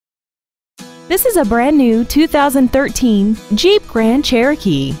This is a brand new 2013 Jeep Grand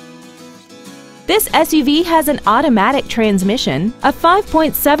Cherokee. This SUV has an automatic transmission, a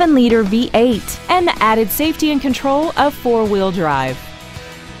 5.7-liter V8, and the added safety and control of four-wheel drive.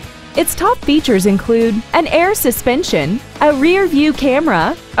 Its top features include an air suspension, a rear-view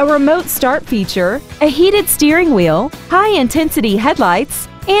camera, a remote start feature, a heated steering wheel, high-intensity headlights,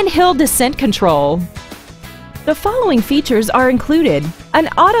 and hill descent control. The following features are included: an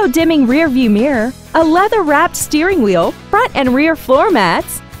auto-dimming rear-view mirror, a leather-wrapped steering wheel, front and rear floor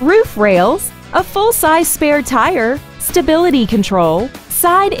mats, roof rails, a full-size spare tire, stability control,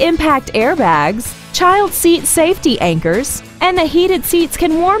 side impact airbags, child seat safety anchors, and the heated seats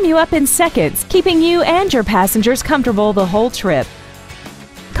can warm you up in seconds, keeping you and your passengers comfortable the whole trip.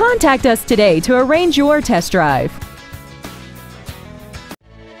 Contact us today to arrange your test drive.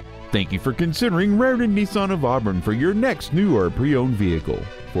 Thank you for considering Rairdon Nissan of Auburn for your next new or pre-owned vehicle.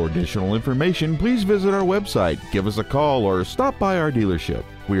 For additional information, please visit our website, give us a call, or stop by our dealership.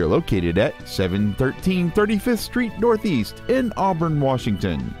 We are located at 713 35th Street Northeast in Auburn,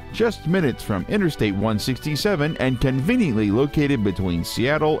 Washington, just minutes from Interstate 167 and conveniently located between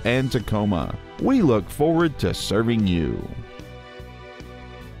Seattle and Tacoma. We look forward to serving you.